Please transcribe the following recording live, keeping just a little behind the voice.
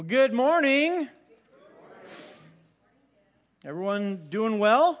Good morning. Everyone doing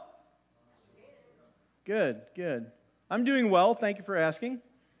well? Good. I'm doing well. Thank you for asking.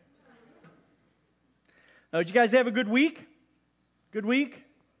 Did you guys have a good week? Good week?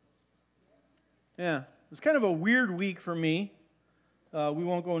 Yeah. It was kind of a weird week for me. We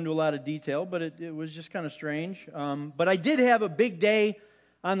won't go into a lot of detail, but it was just kind of strange. But I did have a big day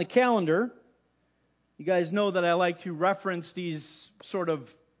on the calendar. You guys know that I like to reference these sort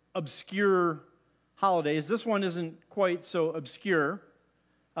of obscure holidays. This one isn't quite so obscure.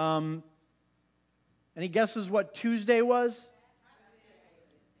 Any guesses what Tuesday was?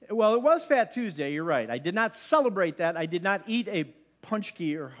 Well, it was Fat Tuesday, you're right. I did not celebrate that. I did not eat a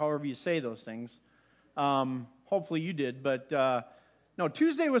punchki, or however you say those things. Hopefully you did, but no,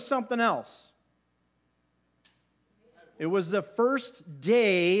 Tuesday was something else. It was the first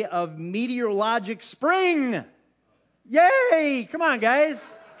day of meteorologic spring. Yay! Come on, guys.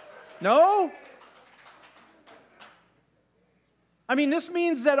 No? I mean, this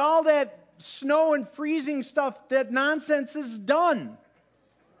means that all that snow and freezing stuff, that nonsense is done.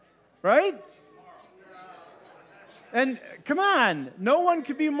 Right? And come on, no one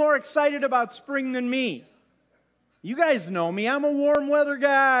could be more excited about spring than me. You guys know me. I'm a warm weather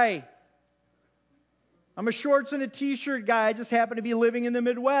guy. I'm a shorts and a t-shirt guy. I just happen to be living in the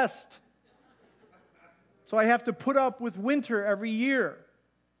Midwest. So I have to put up with winter every year.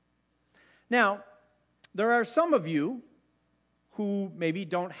 Now, there are some of you who maybe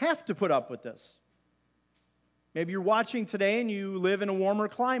don't have to put up with this. Maybe you're watching today and you live in a warmer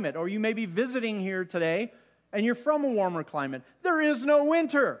climate, or you may be visiting here today and you're from a warmer climate. There is no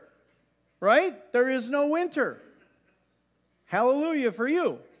winter, right? There is no winter. Hallelujah for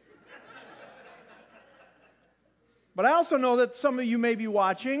you. But I also know that some of you may be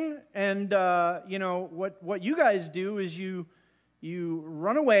watching, and what you guys do is you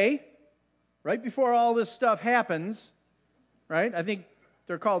run away right before all this stuff happens, right? I think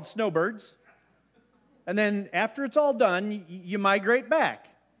they're called snowbirds. And then after it's all done, you migrate back.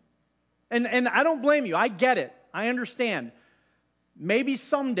 And I don't blame you. I get it. I understand. Maybe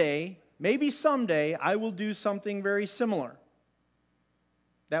someday I will do something very similar.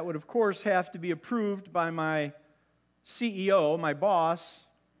 That would, of course, have to be approved by my CEO, my boss,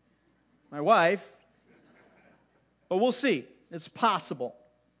 my wife. But we'll see. It's possible.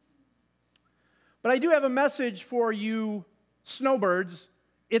 But I do have a message for you snowbirds.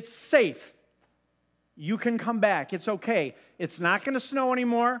 It's safe. You can come back. It's okay. It's not going to snow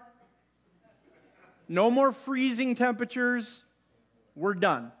anymore. No more freezing temperatures. We're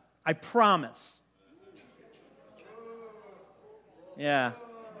done. I promise. Yeah.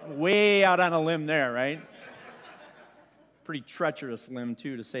 Way out on a limb there, right? Pretty treacherous limb,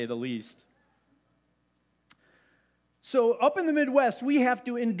 too, to say the least. So up in the Midwest, we have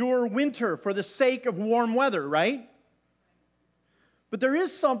to endure winter for the sake of warm weather, right? But there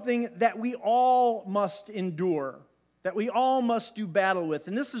is something that we all must endure, that we all must do battle with.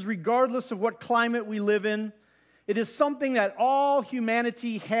 And this is regardless of what climate we live in. It is something that all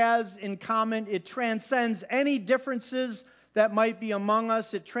humanity has in common. It transcends any differences that might be among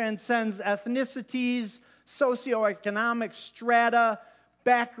us. It transcends ethnicities, socioeconomic strata,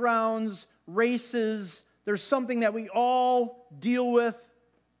 backgrounds, races. There's something that we all deal with.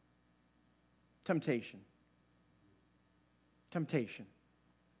 Temptation.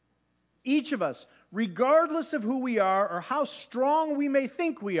 Each of us, regardless of who we are or how strong we may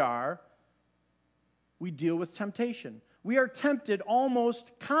think we are, we deal with temptation. We are tempted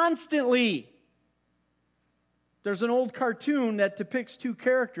almost constantly. There's an old cartoon that depicts two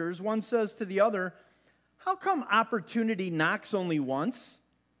characters. One says to the other, "How come opportunity knocks only once,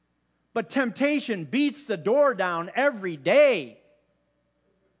 but temptation beats the door down every day?"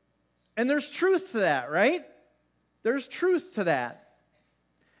 And there's truth to that, right? There's truth to that.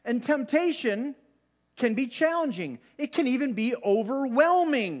 And temptation can be challenging. It can even be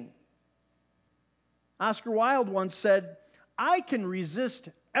overwhelming. Oscar Wilde once said, "I can resist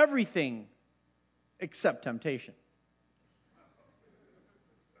everything except temptation."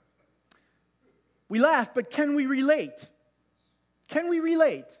 We laugh, but can we relate? Can we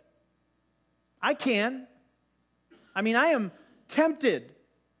relate? I can. I mean, I am tempted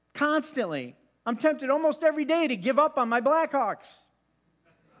constantly. I'm tempted almost every day to give up on my Blackhawks.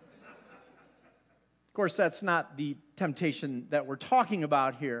 Of course, that's not the temptation that we're talking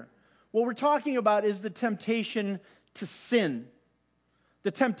about here. What we're talking about is the temptation to sin.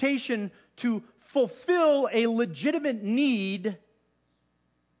 The temptation to fulfill a legitimate need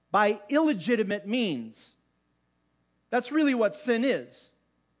by illegitimate means. That's really what sin is.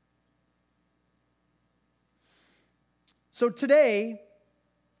 So today,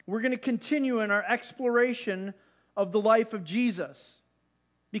 we're going to continue in our exploration of the life of Jesus.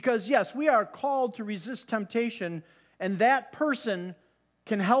 Because, yes, we are called to resist temptation, and that person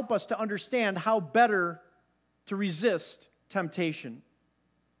can help us to understand how better to resist temptation.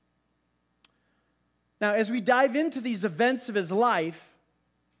 Now, as we dive into these events of his life,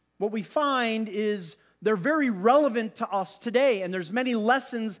 what we find is they're very relevant to us today, and there's many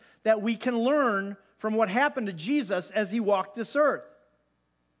lessons that we can learn from what happened to Jesus as he walked this earth.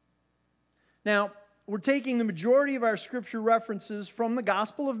 Now, we're taking the majority of our scripture references from the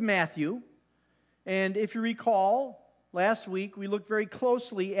Gospel of Matthew, and if you recall, last week we looked very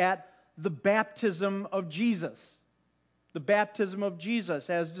closely at the baptism of Jesus. The baptism of Jesus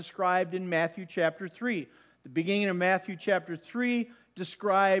as described in Matthew chapter 3. The beginning of Matthew chapter 3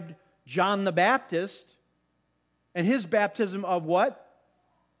 described John the Baptist and his baptism of what?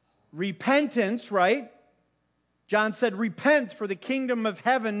 Repentance, right? John said, "Repent, for the kingdom of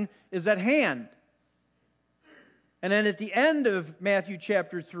heaven is at hand." And then at the end of Matthew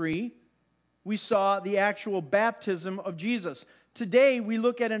chapter 3, we saw the actual baptism of Jesus. Today, we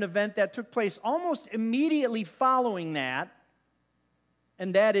look at an event that took place almost immediately following that,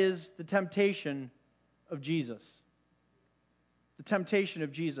 and that is the temptation of Jesus. The temptation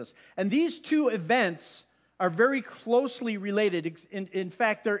of Jesus. And these two events are very closely related. In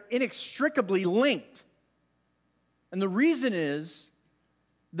fact, they're inextricably linked. And the reason is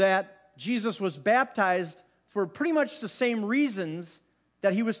that Jesus was baptized for pretty much the same reasons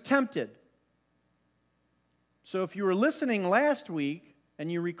that he was tempted. So if you were listening last week and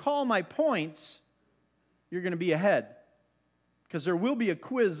you recall my points, you're going to be ahead. Because there will be a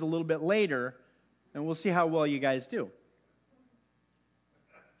quiz a little bit later, and we'll see how well you guys do.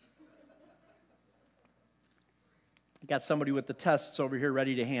 I got somebody with the tests over here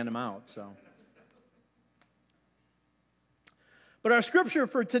ready to hand them out. But our scripture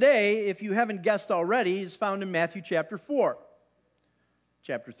for today, if you haven't guessed already, is found in Matthew chapter 4.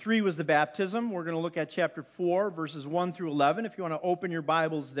 Chapter 3 was the baptism. We're going to look at chapter 4, verses 1 through 11. If you want to open your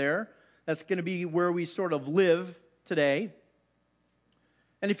Bibles there, that's going to be where we sort of live today.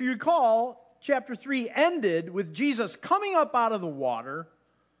 And if you recall, chapter 3 ended with Jesus coming up out of the water,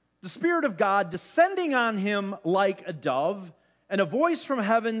 the Spirit of God descending on him like a dove, and a voice from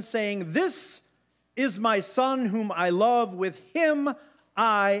heaven saying, "This is my Son whom I love, with him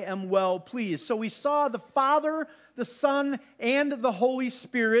I am well pleased." So we saw the Father, the Son, and the Holy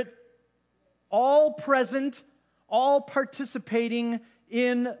Spirit all present, all participating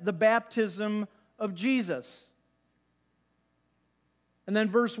in the baptism of Jesus. And then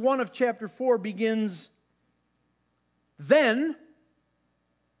verse 1 of chapter 4 begins, "Then,"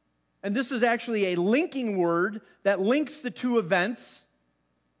 and this is actually a linking word that links the two events.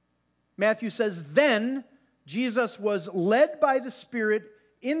 Matthew says, "Then Jesus was led by the Spirit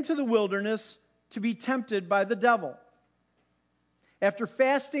into the wilderness to be tempted by the devil. After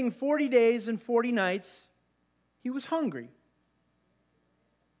fasting 40 days and 40 nights, he was hungry."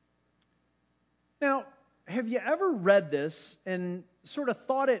 Now, have you ever read this and sort of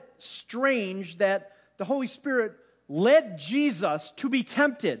thought it strange that the Holy Spirit led Jesus to be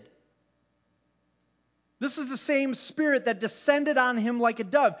tempted? This is the same Spirit that descended on him like a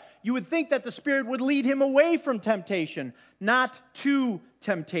dove. You would think that the Spirit would lead him away from temptation, not to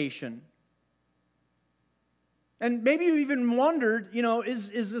temptation. And maybe you even wondered,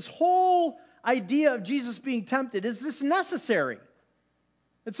 is this whole idea of Jesus being tempted, is this necessary?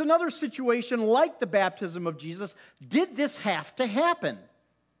 It's another situation like the baptism of Jesus. Did this have to happen?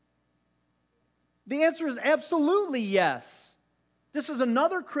 The answer is absolutely yes. This is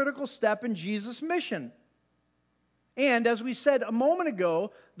another critical step in Jesus' mission. And as we said a moment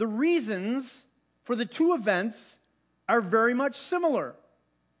ago, the reasons for the two events are very much similar.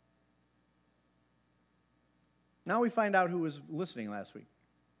 Now we find out who was listening last week.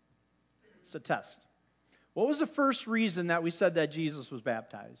 It's a test. What was the first reason that we said that Jesus was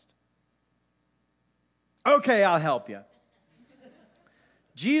baptized? Okay, I'll help you.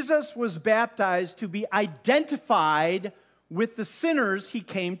 Jesus was baptized to be identified with the sinners he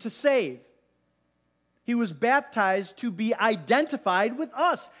came to save. He was baptized to be identified with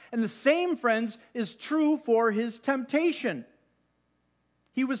us. And the same, friends, is true for his temptation.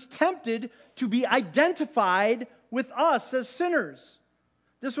 He was tempted to be identified with us as sinners.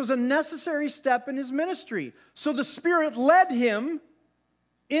 This was a necessary step in his ministry. So the Spirit led him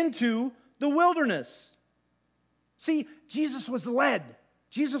into the wilderness. See, Jesus was led.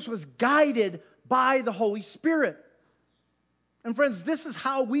 Jesus was guided by the Holy Spirit. And friends, this is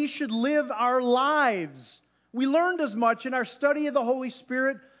how we should live our lives. We learned as much in our study of the Holy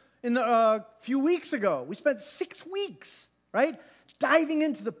Spirit a few weeks ago. We spent 6 weeks, right, diving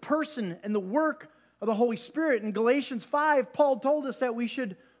into the person and the work of the Holy Spirit. In Galatians 5, Paul told us that we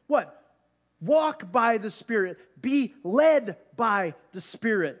should, what? Walk by the Spirit. Be led by the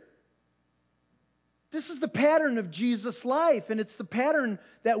Spirit. This is the pattern of Jesus' life, and it's the pattern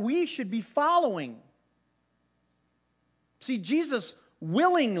that we should be following. See, Jesus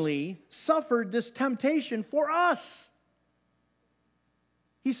willingly suffered this temptation for us.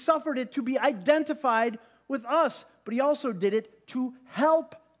 He suffered it to be identified with us, but he also did it to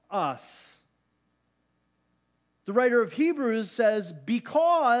help us. The writer of Hebrews says,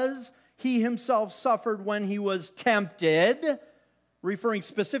 because he himself suffered when he was tempted, referring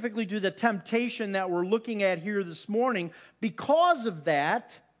specifically to the temptation that we're looking at here this morning, because of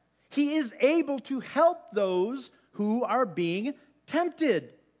that, he is able to help those who are being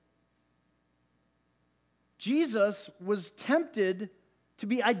tempted. Jesus was tempted to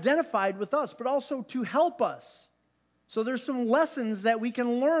be identified with us, but also to help us. So there's some lessons that we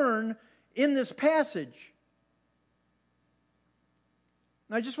can learn in this passage.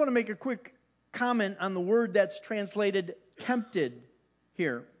 And I just want to make a quick comment on the word that's translated tempted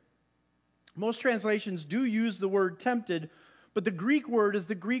here. Most translations do use the word tempted, but the Greek word is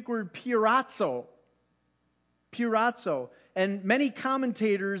the Greek word pirazzo. Pirazzo. And many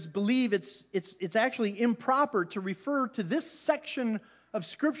commentators believe it's actually improper to refer to this section of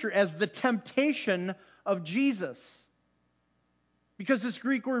Scripture as the temptation of Jesus. Because this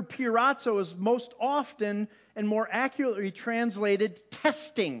Greek word pirazzo is most often and more accurately translated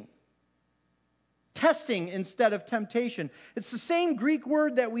testing. Testing instead of temptation. It's the same Greek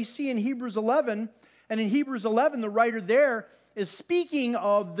word that we see in Hebrews 11. And in Hebrews 11, the writer there is speaking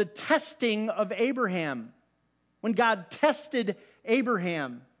of the testing of Abraham. When God tested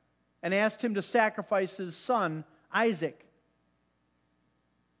Abraham and asked him to sacrifice his son, Isaac.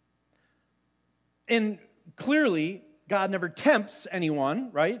 And clearly, God never tempts anyone,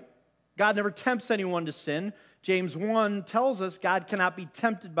 right? God never tempts anyone to sin. James 1 tells us God cannot be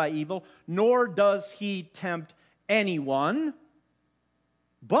tempted by evil, nor does he tempt anyone.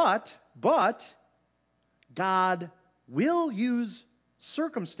 But God will use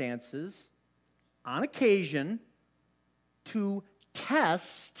circumstances on occasion to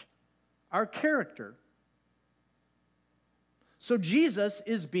test our character. So Jesus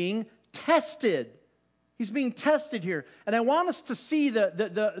is being tested. He's being tested here. And I want us to see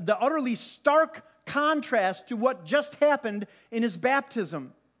the utterly stark contrast to what just happened in his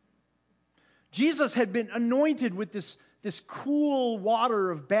baptism. Jesus had been anointed with this cool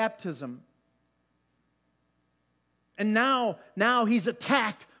water of baptism. And now he's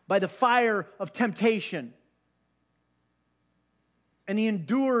attacked by the fire of temptation. And he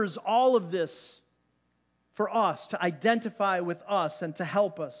endures all of this for us, to identify with us and to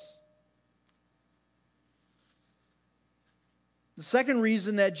help us. The second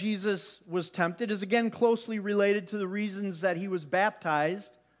reason that Jesus was tempted is again closely related to the reasons that he was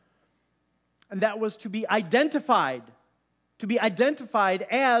baptized. And that was to be identified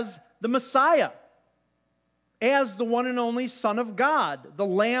as the Messiah, as the one and only Son of God, the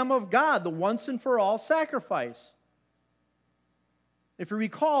Lamb of God, the once and for all sacrifice. If you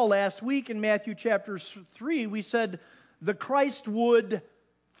recall last week in Matthew chapter 3, we said the Christ would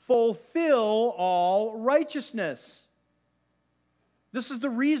fulfill all righteousness. This is the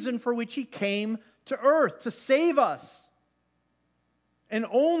reason for which he came to earth, to save us. And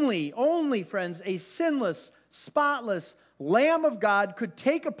only, friends, a sinless, spotless Lamb of God could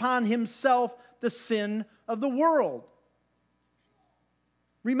take upon himself the sin of the world.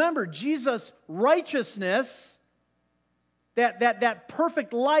 Remember, Jesus' righteousness, that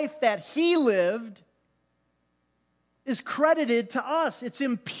perfect life that he lived, is credited to us. It's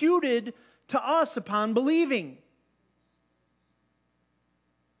imputed to us upon believing.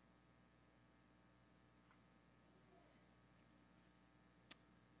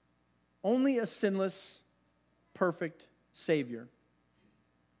 Only a sinless, perfect Savior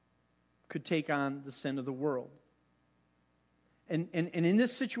could take on the sin of the world. And in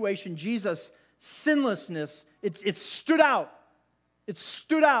this situation, Jesus' sinlessness, it stood out. It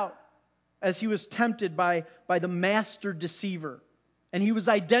stood out as he was tempted by the master deceiver. And he was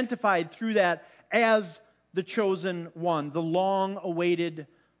identified through that as the chosen one, the long-awaited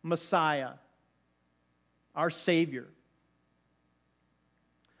Messiah, our Savior.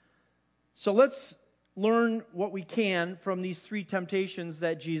 So let's learn what we can from these three temptations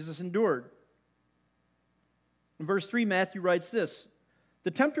that Jesus endured. In verse 3, Matthew writes this: "The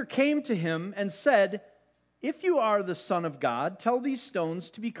tempter came to him and said, 'If you are the Son of God, tell these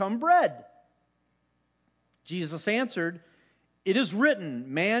stones to become bread.' Jesus answered, 'It is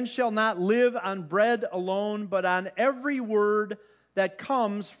written, man shall not live on bread alone, but on every word that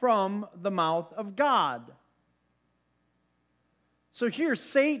comes from the mouth of God. So here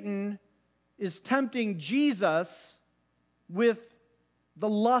Satan is tempting Jesus with the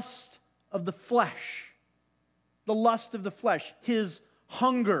lust of the flesh. The lust of the flesh, his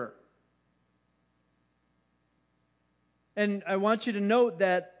hunger. And I want you to note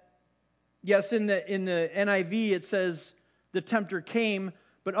that, yes, in the NIV it says the tempter came,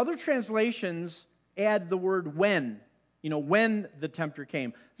 but other translations add the word when. When the tempter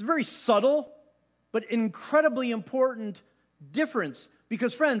came. It's very subtle, but incredibly important difference.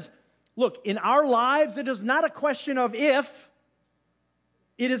 Because, friends, look, in our lives, it is not a question of if,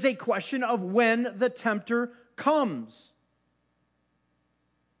 it is a question of when the tempter comes.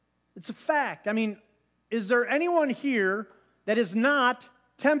 It's a fact. I mean, is there anyone here that is not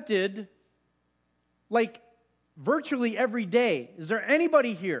tempted like virtually every day? Is there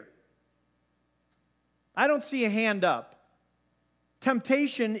anybody here? I don't see a hand up.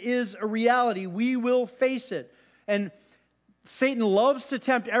 Temptation is a reality. We will face it. And Satan loves to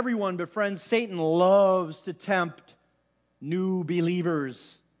tempt everyone, but friends, Satan loves to tempt new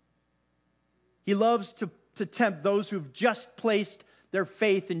believers. He loves to tempt those who've just placed their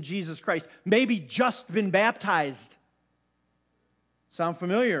faith in Jesus Christ. Maybe just been baptized. Sound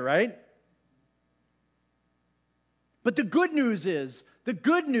familiar, right? But the good news is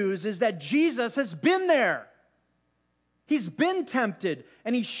that Jesus has been there. He's been tempted,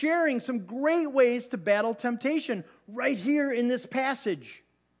 and he's sharing some great ways to battle temptation right here in this passage.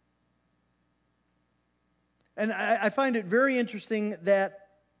 And I find it very interesting that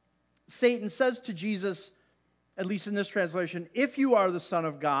Satan says to Jesus, at least in this translation, if you are the Son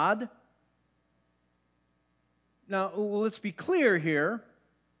of God. Now, let's be clear here.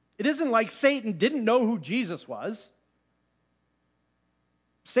 It isn't like Satan didn't know who Jesus was.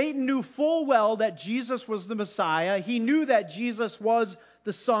 Satan knew full well that Jesus was the Messiah. He knew that Jesus was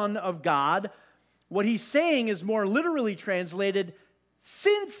the Son of God. What he's saying is more literally translated,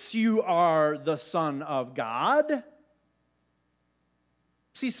 since you are the Son of God.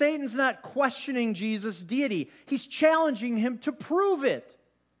 See, Satan's not questioning Jesus' deity. He's challenging him to prove it.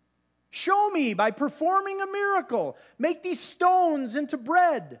 Show me by performing a miracle. Make these stones into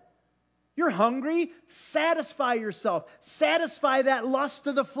bread. You're hungry? Satisfy yourself. Satisfy that lust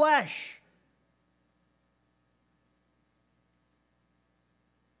of the flesh.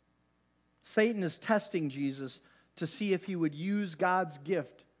 Satan is testing Jesus to see if he would use God's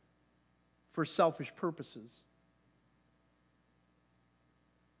gift for selfish purposes.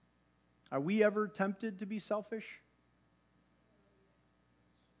 Are we ever tempted to be selfish?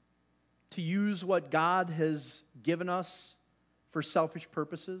 To use what God has given us for selfish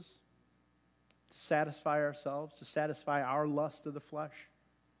purposes? To satisfy ourselves, to satisfy our lust of the flesh?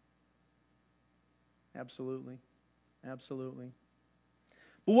 Absolutely. Absolutely.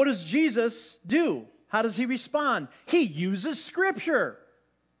 But what does Jesus do? How does he respond? He uses Scripture.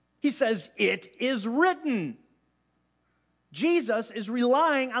 He says, "It is written." Jesus is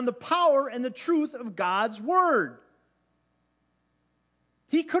relying on the power and the truth of God's Word.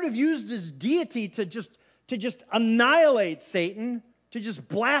 He could have used his deity to just annihilate Satan, to just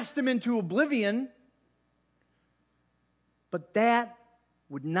blast him into oblivion. But that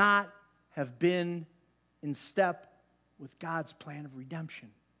would not have been in step with God's plan of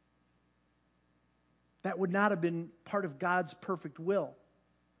redemption. That would not have been part of God's perfect will.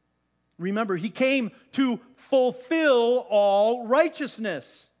 Remember, he came to fulfill all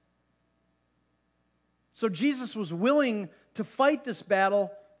righteousness. So Jesus was willing to fight this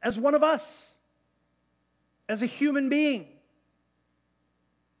battle as one of us, as a human being.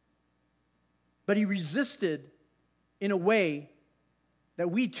 But he resisted in a way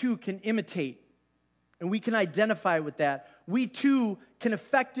that we too can imitate, and we can identify with that. We too can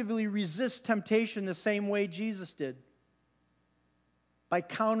effectively resist temptation the same way Jesus did. By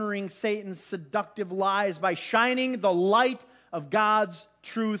countering Satan's seductive lies, by shining the light of God's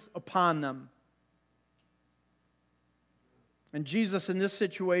truth upon them. And Jesus in this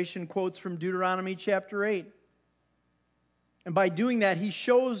situation quotes from Deuteronomy chapter 8. And by doing that, he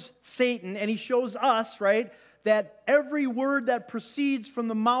shows Satan and he shows us, right, that every word that proceeds from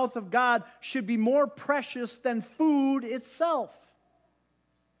the mouth of God should be more precious than food itself.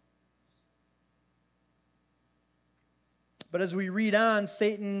 But as we read on,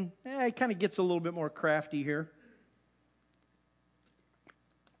 Satan kind of gets a little bit more crafty here.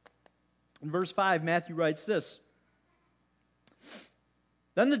 In verse 5, Matthew writes this.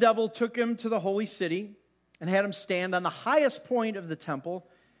 Then the devil took him to the holy city and had him stand on the highest point of the temple.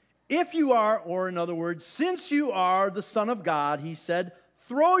 If you are, or in other words, since you are the Son of God, he said,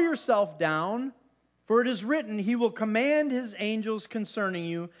 throw yourself down, For it is written, He will command His angels concerning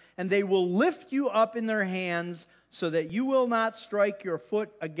you, and they will lift you up in their hands, so that you will not strike your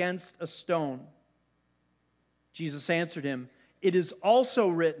foot against a stone. Jesus answered him, It is also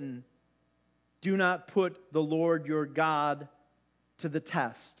written, Do not put the Lord your God to the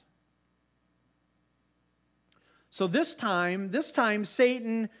test. So this time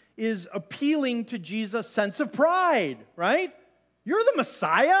Satan is appealing to Jesus' sense of pride, right? You're the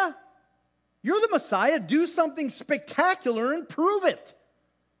Messiah. You're the Messiah. Do something spectacular and prove it.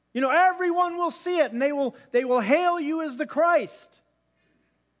 Everyone will see it, and they will hail you as the Christ.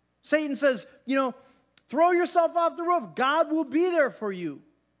 Satan says, throw yourself off the roof. God will be there for you.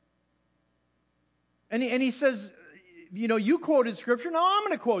 And he says, you quoted Scripture. Now I'm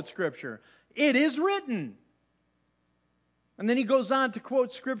going to quote Scripture. It is written. And then he goes on to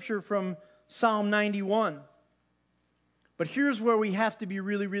quote Scripture from Psalm 91. But here's where we have to be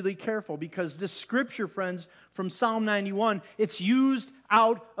really, really careful, because this Scripture, friends, from Psalm 91, it's used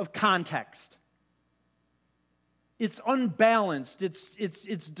out of context. It's unbalanced.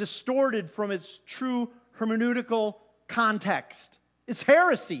 It's distorted from its true hermeneutical context. It's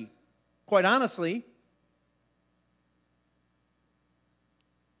heresy, quite honestly.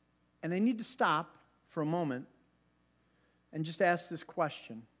 And I need to stop for a moment and just ask this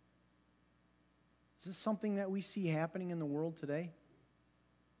question. Is this something that we see happening in the world today?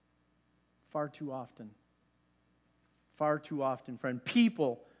 Far too often. Far too often, friend.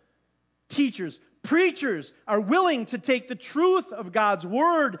 People, teachers, preachers are willing to take the truth of God's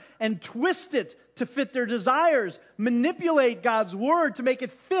Word and twist it to fit their desires, manipulate God's Word to make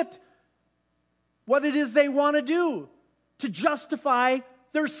it fit what it is they want to do, to justify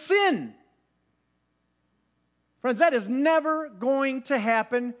their sin. Friends, that is never going to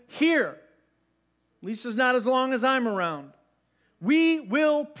happen here. At least it's not as long as I'm around. We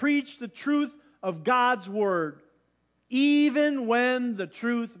will preach the truth of God's Word, even when the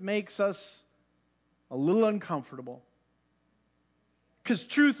truth makes us a little uncomfortable. Because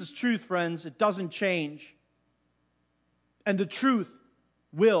truth is truth, friends. It doesn't change. And the truth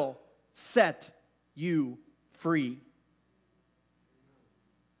will set you free.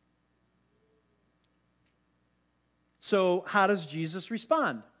 So, how does Jesus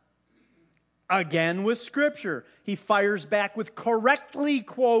respond? Again with Scripture. He fires back with correctly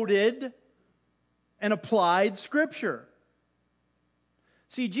quoted and applied Scripture.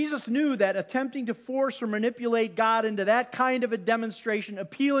 See, Jesus knew that attempting to force or manipulate God into that kind of a demonstration,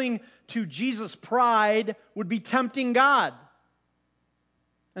 appealing to Jesus' pride, would be tempting God.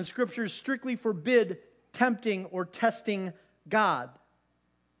 And Scriptures strictly forbid tempting or testing God.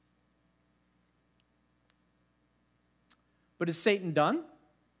 But is Satan done?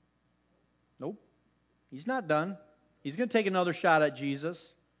 Nope. He's not done. He's going to take another shot at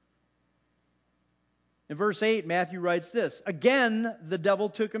Jesus. In verse 8, Matthew writes this, Again, the devil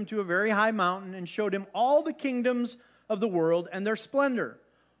took him to a very high mountain and showed him all the kingdoms of the world and their splendor.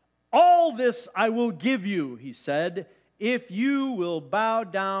 All this I will give you, he said, if you will bow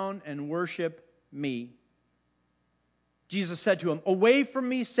down and worship me. Jesus said to him, Away from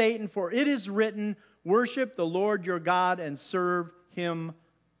me, Satan, for it is written, Worship the Lord your God and serve Him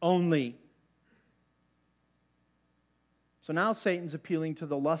only. So now Satan's appealing to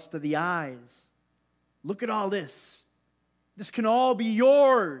the lust of the eyes. Look at all this. This can all be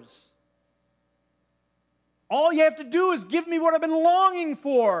yours. All you have to do is give me what I've been longing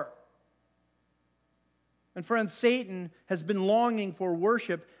for. And friends, Satan has been longing for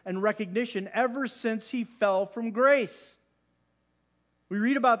worship and recognition ever since he fell from grace. We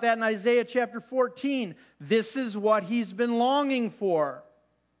read about that in Isaiah chapter 14. This is what he's been longing for.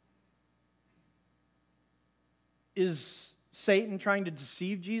 Is Satan trying to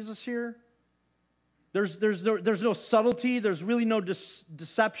deceive Jesus here? There's no subtlety. There's really no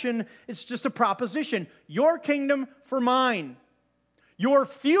deception. It's just a proposition. Your kingdom for mine. Your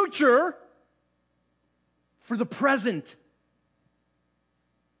future for the present.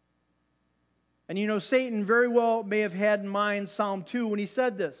 And Satan very well may have had in mind Psalm 2 when he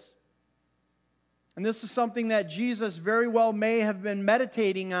said this. And this is something that Jesus very well may have been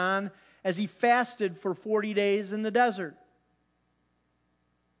meditating on as he fasted for 40 days in the desert.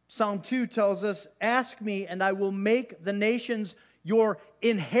 Psalm 2 tells us, Ask me, and I will make the nations your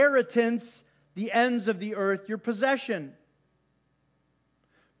inheritance, the ends of the earth your possession.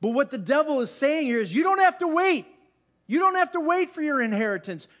 But what the devil is saying here is, you don't have to wait. You don't have to wait for your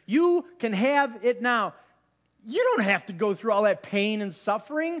inheritance. You can have it now. You don't have to go through all that pain and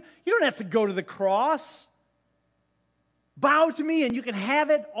suffering. You don't have to go to the cross. Bow to me and you can have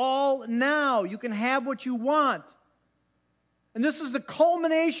it all now. You can have what you want. And this is the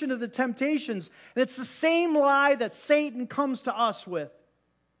culmination of the temptations. And it's the same lie that Satan comes to us with.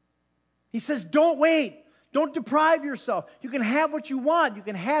 He says, don't wait. Don't deprive yourself. You can have what you want. You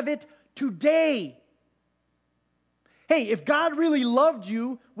can have it today. Hey, if God really loved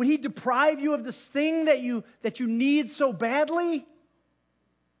you, would He deprive you of this thing that you need so badly?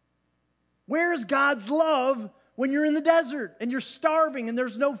 Where's God's love when you're in the desert and you're starving and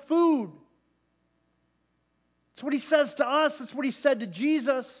there's no food? That's what He says to us. That's what He said to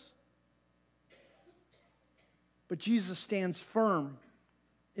Jesus. But Jesus stands firm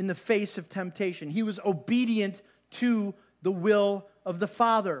in the face of temptation. He was obedient to the will of the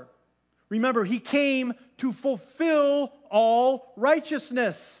Father. Remember, He came to fulfill all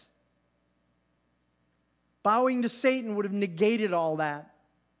righteousness. Bowing to Satan would have negated all that.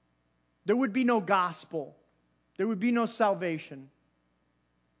 There would be no gospel. There would be no salvation.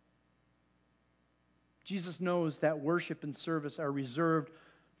 Jesus knows that worship and service are reserved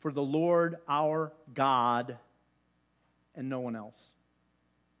for the Lord our God and no one else.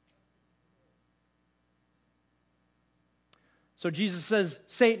 So Jesus says,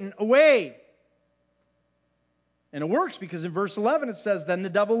 Satan, away. And it works because in verse 11 it says, then the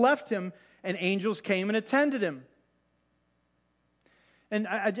devil left him and angels came and attended him. And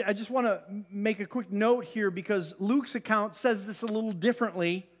I just want to make a quick note here because Luke's account says this a little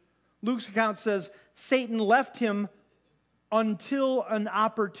differently. Luke's account says, Satan left him until an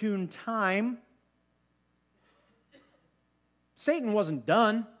opportune time. Satan wasn't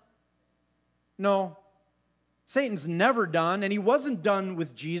done. No. Satan's never done, and he wasn't done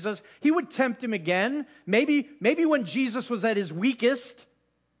with Jesus. He would tempt him again, maybe when Jesus was at his weakest.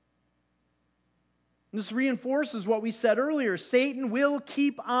 And this reinforces what we said earlier. Satan will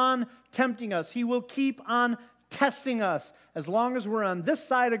keep on tempting us. He will keep on testing us as long as we're on this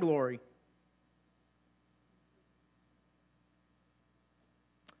side of glory.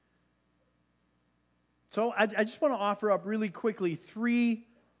 So I just want to offer up really quickly 3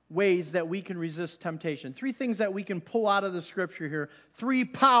 ways that we can resist temptation. 3 things that we can pull out of the Scripture here. 3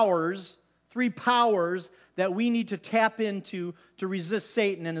 powers that we need to tap into to resist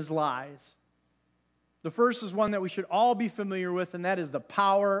Satan and his lies. The first is one that we should all be familiar with, and that is the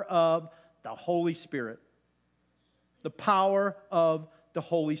power of the Holy Spirit. The power of the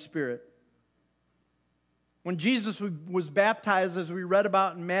Holy Spirit. When Jesus was baptized, as we read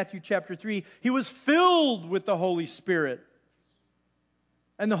about in Matthew chapter 3, He was filled with the Holy Spirit.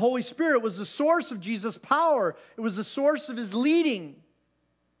 And the Holy Spirit was the source of Jesus' power. It was the source of His leading.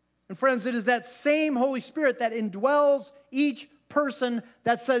 And friends, it is that same Holy Spirit that indwells each person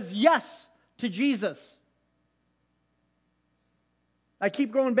that says yes to Jesus. I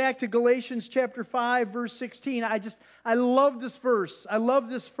keep going back to Galatians chapter 5, verse 16. I love this verse. I love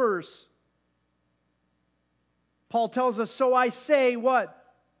this verse. Paul tells us, so I say what?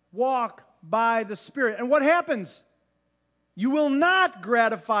 Walk by the Spirit. And what happens? You will not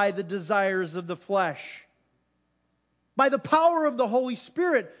gratify the desires of the flesh. By the power of the Holy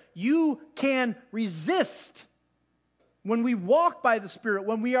Spirit, you can resist. When we walk by the Spirit,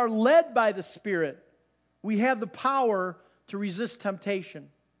 when we are led by the Spirit, we have the power to resist temptation.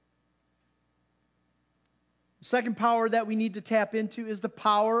 The second power that we need to tap into is the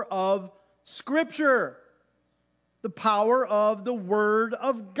power of Scripture. The power of the Word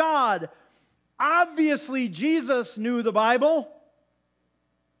of God. Obviously, Jesus knew the Bible.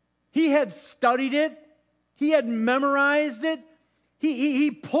 He had studied it. He had memorized it. He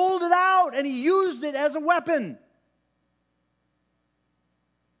pulled it out and he used it as a weapon.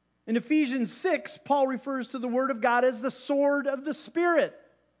 In Ephesians 6, Paul refers to the Word of God as the sword of the Spirit.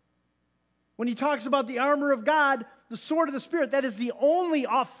 When he talks about the armor of God, the sword of the Spirit, that is the only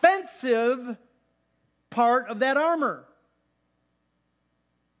offensive part of that armor.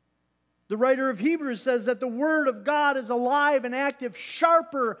 The writer of Hebrews says that the Word of God is alive and active,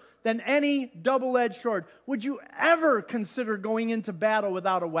 sharper than any double-edged sword. Would you ever consider going into battle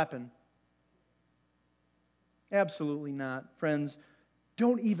without a weapon? Absolutely not, friends.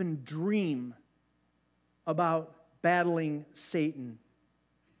 Don't even dream about battling Satan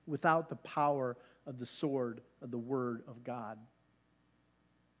without the power of the sword of the Word of God.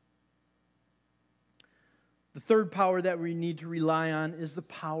 The third power that we need to rely on is the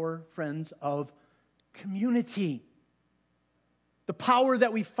power, friends, of community. The power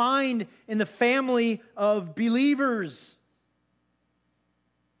that we find in the family of believers.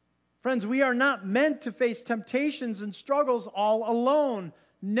 Friends, we are not meant to face temptations and struggles all alone.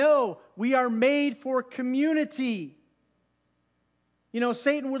 No, we are made for community. You know,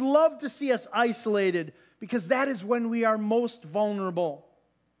 Satan would love to see us isolated because that is when we are most vulnerable.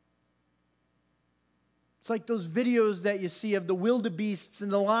 It's like those videos that you see of the wildebeests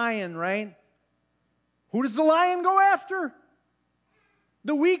and the lion, right? Who does the lion go after?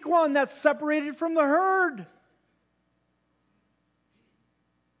 The weak one that's separated from the herd.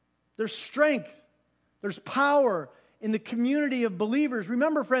 There's strength. There's power in the community of believers.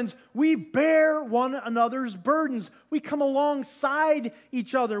 Remember, friends, we bear one another's burdens. We come alongside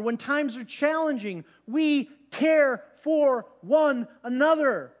each other when times are challenging. We care for one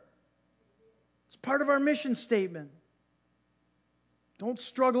another. It's part of our mission statement. Don't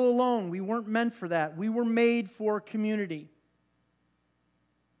struggle alone. We weren't meant for that. We were made for community.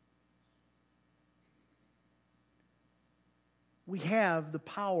 We have the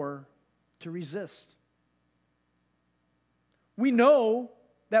power to resist. We know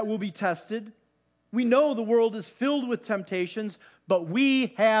that we'll be tested. We know the world is filled with temptations, but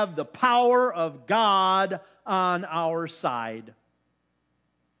we have the power of God on our side.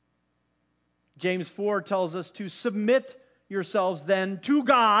 James 4 tells us to submit yourselves then to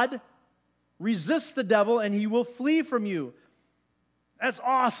God, resist the devil, and he will flee from you. That's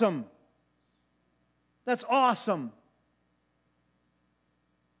awesome. That's awesome.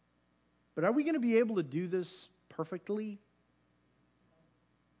 But are we going to be able to do this perfectly?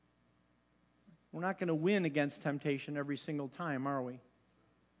 We're not going to win against temptation every single time, are we?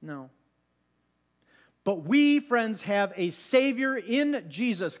 No. But we, friends, have a Savior in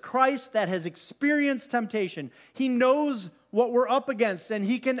Jesus Christ that has experienced temptation. He knows what we're up against, and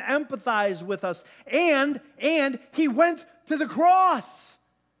He can empathize with us. And He went to the cross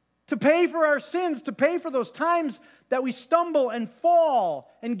to pay for our sins, to pay for those times that we stumble and fall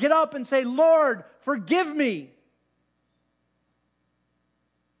and get up and say, Lord, forgive me.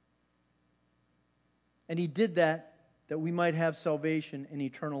 And He did that we might have salvation and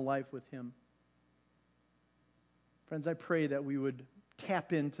eternal life with Him. Friends, I pray that we would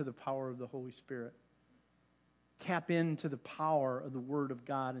tap into the power of the Holy Spirit. Tap into the power of the Word of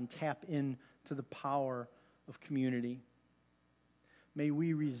God and tap into the power of community. May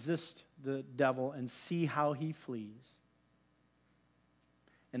we resist the devil and see how he flees.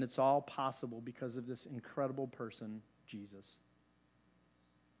 And it's all possible because of this incredible person, Jesus.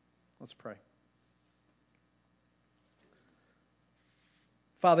 Let's pray.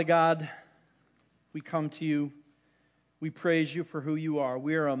 Father God, we come to You. We praise You for who You are.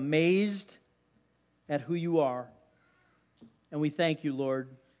 We are amazed at who You are. And we thank You, Lord.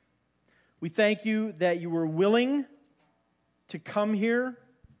 We thank You that You were willing to come here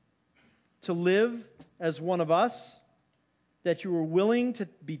to live as one of us, that You were willing to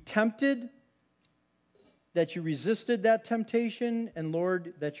be tempted, that You resisted that temptation, and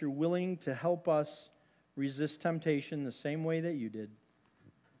Lord, that You're willing to help us resist temptation the same way that You did,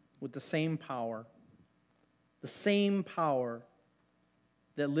 with the same power. The same power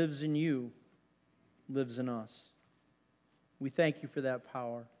that lives in You lives in us. We thank You for that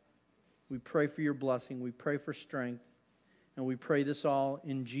power. We pray for Your blessing. We pray for strength. And we pray this all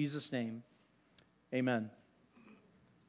in Jesus' name. Amen.